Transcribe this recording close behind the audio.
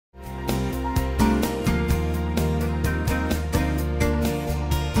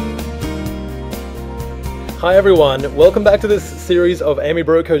Hi everyone, welcome back to this series of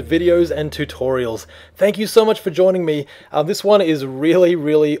Amibroker videos and tutorials. Thank you so much for joining me. This one is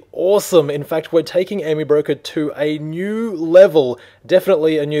really awesome. In fact, we're taking Amibroker to a new level,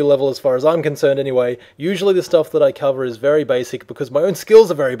 definitely a new level as far as I'm concerned anyway. Usually the stuff that I cover is very basic because my own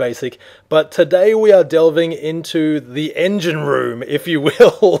skills are very basic, but today we are delving into the engine room, if you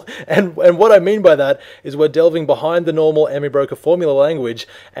will. and what I mean by that is we're delving behind the normal Amibroker formula language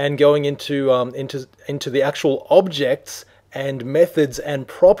and going into the actual objects and methods and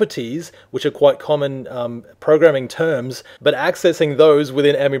properties, which are quite common programming terms, but accessing those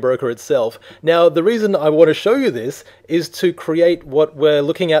within Amibroker itself. Now, the reason I want to show you this is to create what we're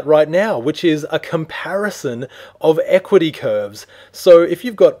looking at right now, which is a comparison of equity curves. So if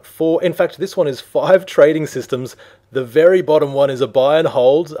you've got in fact, this one is 5 trading systems. The very bottom one is a buy and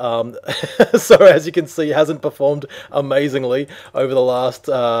hold, so as you can see, hasn't performed amazingly over the last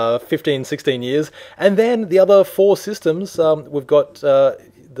 15, 16 years. And then the other 4 systems, we've got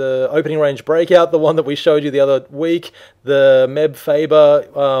the opening range breakout, the one that we showed you the other week, the MEB Faber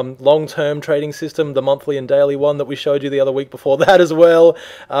long-term trading system, the monthly and daily one that we showed you the other week before that as well.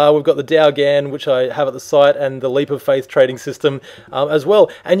 We've got the Dow Gann, which I have at the site, and the Leap of Faith trading system as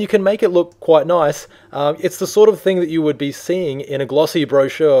well. And you can make it look quite nice. It's the sort of thing that you would be seeing in a glossy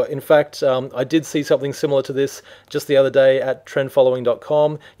brochure. In fact, I did see something similar to this just the other day at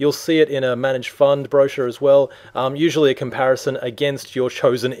trendfollowing.com. You'll see it in a managed fund brochure as well, usually a comparison against your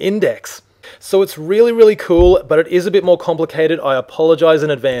chosen index. So it's really cool, but it is a bit more complicated. I apologize in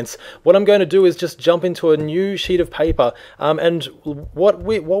advance. What I'm going to do is just jump into a new sheet of paper, and what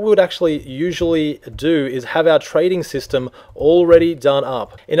we would actually usually do is have our trading system already done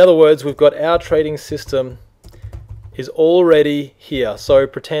up. In other words, we've got our trading system is already here. So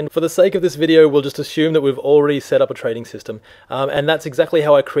pretend, for the sake of this video, we'll just assume that we've already set up a trading system. And that's exactly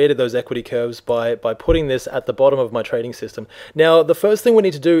how I created those equity curves, by putting this at the bottom of my trading system. Now, the first thing we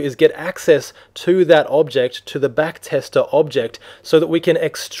need to do is get access to that object, to the BackTester object, so that we can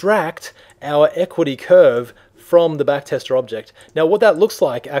extract our equity curve from the BackTester object. Now, what that looks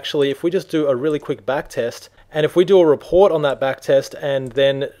like, actually, if we just do a really quick backtest, and if we do a report on that backtest and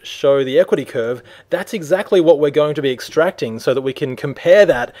then show the equity curve, that's exactly what we're going to be extracting so that we can compare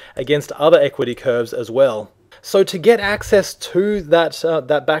that against other equity curves as well. So to get access to that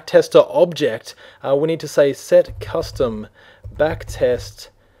backtester object, we need to say set custom backtest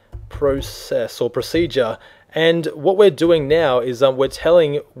process or procedure. And what we're doing now is we're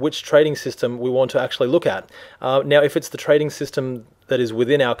telling which trading system we want to actually look at. Now, if it's the trading system that is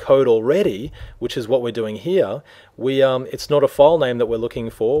within our code already, which is what we're doing here, it's not a file name that we're looking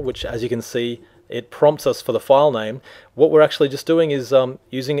for, which, as you can see, it prompts us for the file name. What we're actually just doing is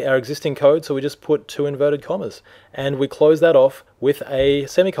using our existing code, so we just put 2 inverted commas, and we close that off with a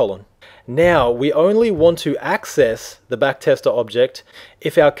semicolon. Now, we only want to access the backtester object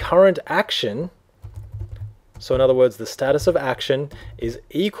if our current action, so in other words, the status of action, is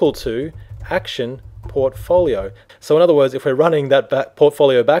equal to action portfolio. So in other words, if we're running that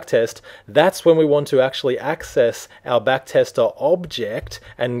portfolio backtest, that's when we want to actually access our backtester object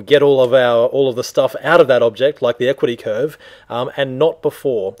and get all of the stuff out of that object, like the equity curve, and not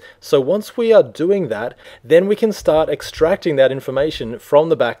before. So once we are doing that, then we can start extracting that information from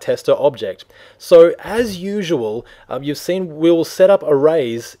the backtester object. So as usual, you've seen we'll set up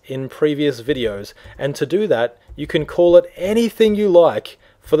arrays in previous videos, and to do that, you can call it anything you like.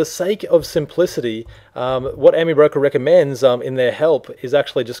 For the sake of simplicity, what Amibroker recommends in their help is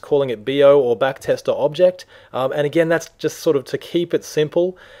actually just calling it BO or backtester object. And again, that's just sort of to keep it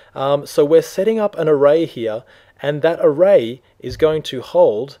simple. So we're setting up an array here, and that array is going to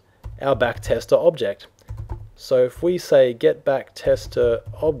hold our backtester object. So if we say get backtester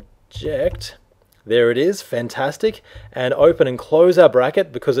object, there it is, fantastic, and open and close our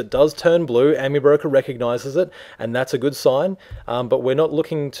bracket because it does turn blue. Amibroker recognizes it, and that's a good sign, but we're not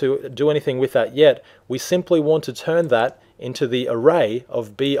looking to do anything with that yet. We simply want to turn that into the array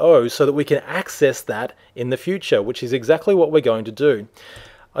of BO so that we can access that in the future, which is exactly what we're going to do.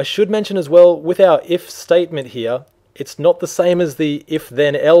 I should mention as well, with our if statement here, it's not the same as the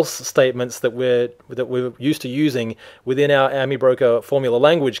if-then-else statements that we're used to using within our Amibroker formula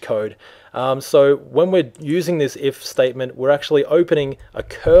language code. So when we're using this if statement, we're actually opening a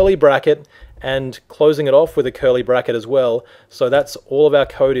curly bracket and closing it off with a curly bracket as well. So that's all of our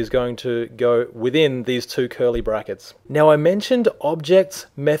code is going to go within these 2 curly brackets. Now, I mentioned objects,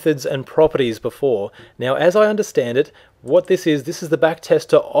 methods, and properties before. Now, as I understand it, what this is the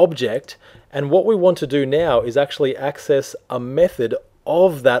backtester object, and what we want to do now is actually access a method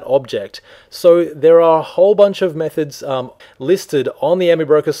of that object. So there are a whole bunch of methods listed on the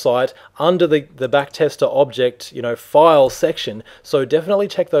Amibroker site under the BackTester object, file section. So definitely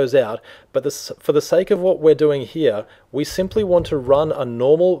check those out. But for the sake of what we're doing here, we simply want to run a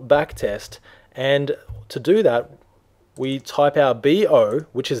normal backtest, and to do that, we type our BO,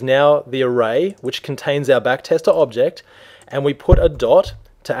 which is now the array which contains our BackTester object, and we put a dot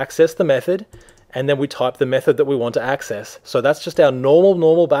to access the method, and then we type the method that we want to access. So that's just our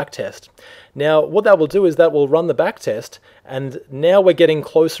normal backtest. Now what that will do is that will run the backtest, and now we're getting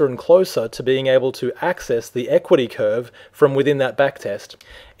closer and closer to being able to access the equity curve from within that backtest.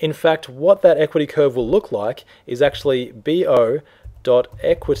 In fact, what that equity curve will look like is actually bo.equity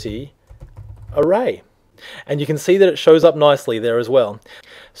array. And you can see that it shows up nicely there as well.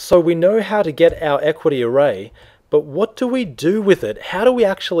 So we know how to get our equity array, but what do we do with it? How do we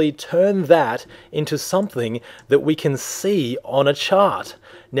actually turn that into something that we can see on a chart?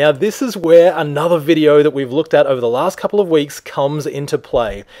 Now this is where another video that we've looked at over the last couple of weeks comes into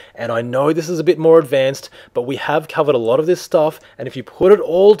play. And I know this is a bit more advanced, but we have covered a lot of this stuff, and if you put it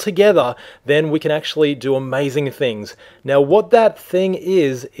all together, then we can actually do amazing things. Now what that thing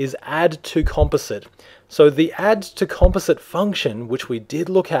is AddToComposite. So the AddToComposite function, which we did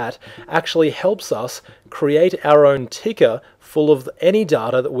look at, actually helps us create our own ticker full of any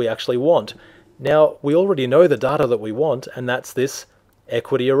data that we actually want. Now, we already know the data that we want, and that's this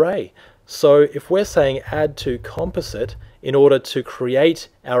equity array. So if we're saying AddToComposite, in order to create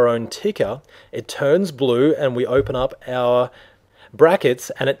our own ticker, it turns blue and we open up our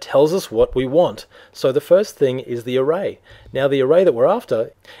brackets and it tells us what we want. So the first thing is the array. Now the array that we're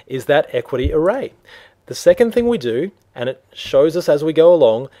after is that equity array. The second thing we do, and it shows us as we go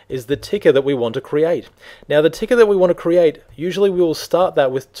along, is the ticker that we want to create. Now the ticker that we want to create, usually we will start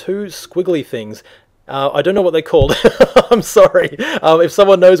that with two squiggly things. I don't know what they're called. I'm sorry. If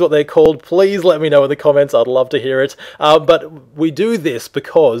someone knows what they're called, please let me know in the comments. I'd love to hear it. But we do this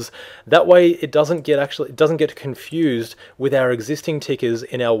because that way it doesn't get confused with our existing tickers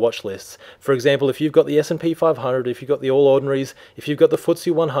in our watch lists. For example, if you've got the S&P 500, if you've got the All Ordinaries, if you've got the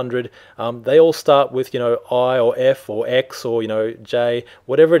FTSE 100, they all start with I or F or X or J,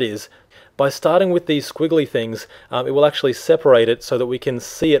 whatever it is. By starting with these squiggly things, it will actually separate it so that we can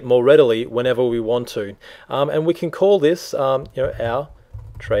see it more readily whenever we want to. And we can call this our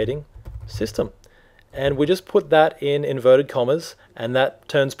trading system. And we just put that in inverted commas, and that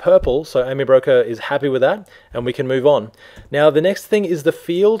turns purple, so Amibroker is happy with that, and we can move on. Now the next thing is the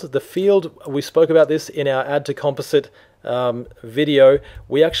field. The field, we spoke about this in our AddToComposite video.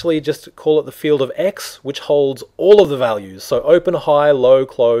 We actually just call it the field of X, which holds all of the values. So open, high, low,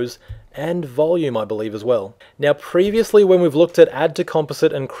 close, and volume, I believe, as well. Now previously, when we've looked at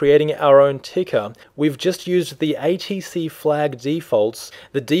AddToComposite and creating our own ticker, we've just used the ATC flag defaults,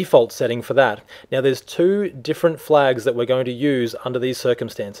 the default setting for that. Now there's two different flags that we're going to use under these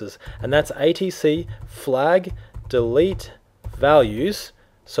circumstances, and that's ATC flag delete values,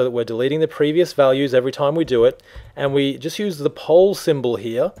 so that we're deleting the previous values every time we do it, and we just use the pole symbol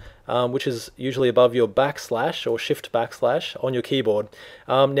here, which is usually above your backslash or shift backslash on your keyboard.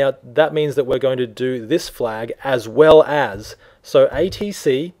 Now that means that we're going to do this flag as well as, so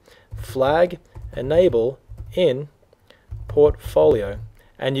ATC flag enable in portfolio.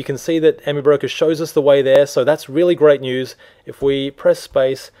 And you can see that Amibroker shows us the way there, so that's really great news. If we press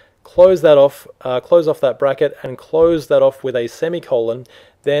space, close that off, close off that bracket and close that off with a semicolon,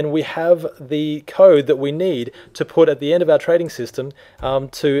 then we have the code that we need to put at the end of our trading system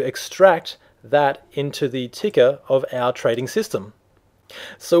to extract that into the ticker of our trading system.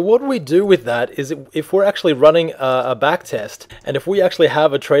 So what we do with that is if we're actually running a backtest, and if we actually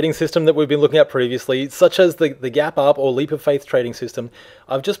have a trading system that we've been looking at previously, such as the gap up or leap of faith trading system,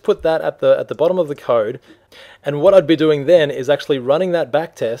 I've just put that at the bottom of the code, and what I'd be doing then is actually running that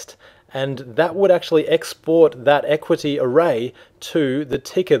backtest, and that would actually export that equity array to the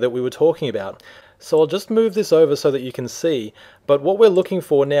ticker that we were talking about. So I'll just move this over so that you can see, but what we're looking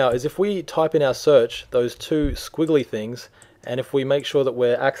for now is if we type in our search those two squiggly things, and if we make sure that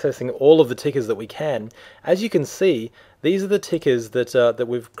we're accessing all of the tickers that we can, as you can see, these are the tickers that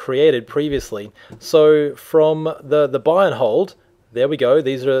we've created previously. So from the buy and hold, there we go.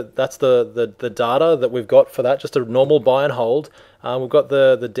 That's the data that we've got for that, just a normal buy and hold. We've got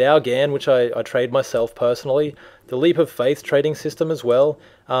the Dow Gann, which I trade myself personally, the Leap of Faith trading system as well,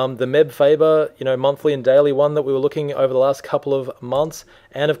 the Meb Faber, monthly and daily one that we were looking over the last couple of months,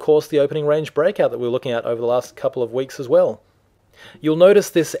 and of course the opening range breakout that we were looking at over the last couple of weeks as well. You'll notice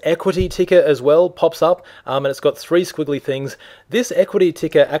this equity ticker as well pops up, and it's got 3 squiggly things. This equity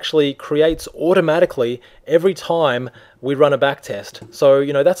ticker actually creates automatically every time we run a backtest. So,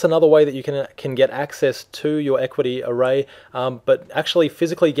 you know, that's another way that you can get access to your equity array, but actually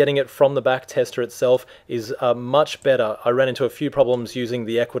physically getting it from the backtester itself is much better. I ran into a few problems using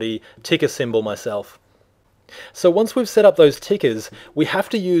the equity ticker symbol myself. So once we've set up those tickers, we have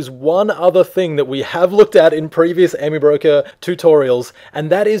to use one other thing that we have looked at in previous Amibroker tutorials, and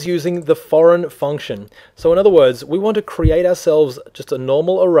that is using the foreign function. So in other words, we want to create ourselves just a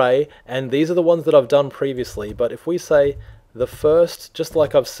normal array, and these are the ones that I've done previously. But if we say the first, just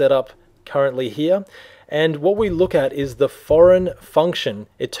like I've set up currently here, and what we look at is the foreign function.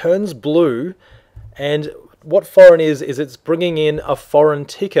 It turns blue, and what foreign is it's bringing in a foreign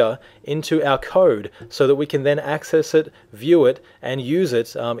ticker into our code so that we can then access it, view it, and use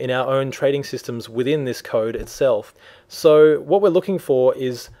it in our own trading systems within this code itself. So what we're looking for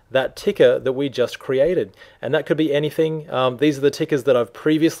is that ticker that we just created, and that could be anything. These are the tickers that I've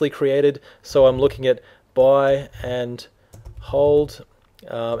previously created, so I'm looking at buy and hold,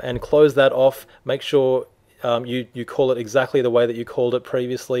 and close that off. Make sure you call it exactly the way that you called it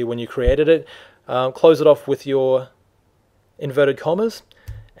previously when you created it. Close it off with your inverted commas,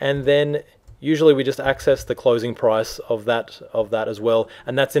 and then usually we just access the closing price of that as well,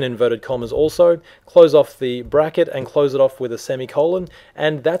 and that's in inverted commas also. Close off the bracket and close it off with a semicolon,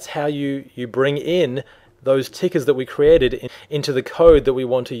 and that's how you bring in those tickers that we created into the code that we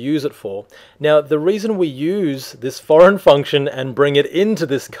want to use it for. Now, the reason we use this foreign function and bring it into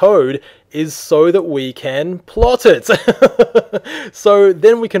this code is so that we can plot it. So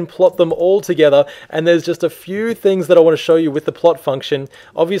then we can plot them all together, and there's just a few things that I want to show you with the plot function.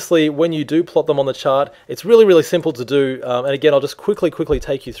 Obviously, when you do plot them on the chart, it's really simple to do, and again, I'll just quickly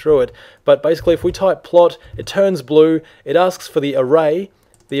take you through it. But basically, if we type plot, it turns blue, it asks for the array.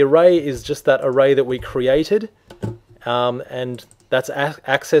 The array is just that array that we created, and that's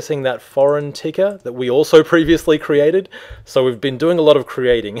accessing that foreign ticker that we also previously created. So we've been doing a lot of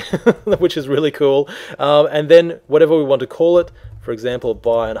creating, which is really cool. And then whatever we want to call it, for example,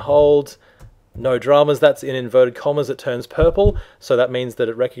 buy and hold, no dramas, that's in inverted commas, it turns purple, so that means that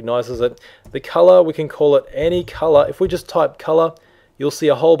it recognizes it. The color, we can call it any color. If we just type color, you'll see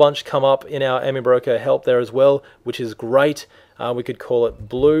a whole bunch come up in our Amibroker help there as well, which is great. We could call it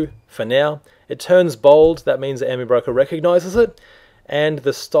blue for now. It turns bold, that means the Amibroker recognizes it. And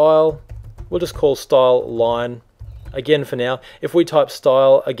the style, we'll just call style line, again for now. If we type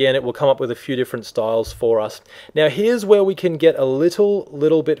style, again, it will come up with a few different styles for us. Now here's where we can get a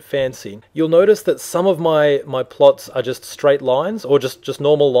little bit fancy. You'll notice that some of my plots are just straight lines, or just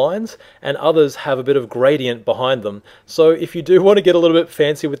normal lines, and others have a bit of gradient behind them. So if you do want to get a little bit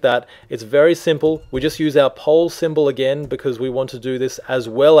fancy with that, it's very simple. We just use our pole symbol again because we want to do this as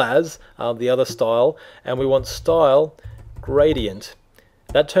well as the other style, and we want style gradient.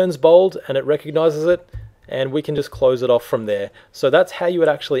 That turns bold and it recognizes it, and we can just close it off from there. So that's how you would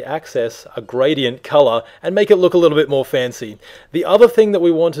actually access a gradient color and make it look a little bit more fancy. The other thing that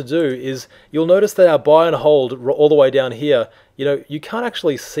we want to do is, you'll notice that our buy and hold all the way down here, you know, you can't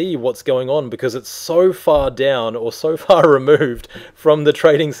actually see what's going on because it's so far down or so far removed from the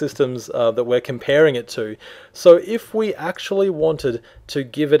trading systems that we're comparing it to. So if we actually wanted to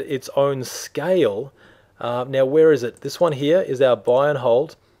give it its own scale, now where is it? This one here is our buy and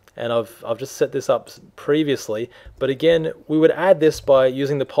hold. And I've just set this up previously, but again, we would add this by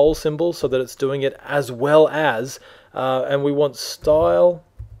using the pole symbol so that it's doing it as well as, and we want style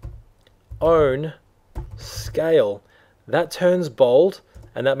own scale. That turns bold,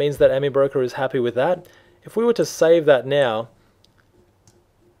 and that means that Amibroker is happy with that. If we were to save that now,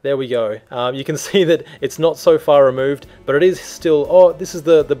 there we go. You can see that it's not so far removed, but it is still, oh, this is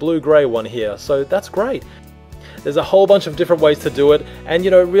the blue-gray one here, so that's great. There's a whole bunch of different ways to do it, and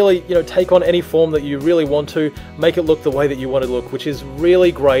really take on any form that you really want to, make it look the way that you want it to look, which is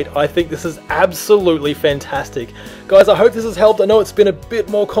really great. I think this is absolutely fantastic. Guys, I hope this has helped. I know it's been a bit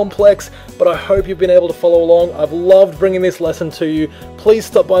more complex, but I hope you've been able to follow along. I've loved bringing this lesson to you. Please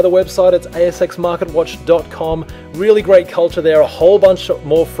stop by the website. It's asxmarketwatch.com. Really great culture there, a whole bunch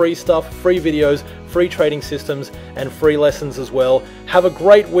more free stuff, free videos, free trading systems, and free lessons as well. Have a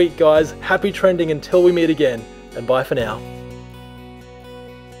great week, guys. Happy trending until we meet again. And bye for now.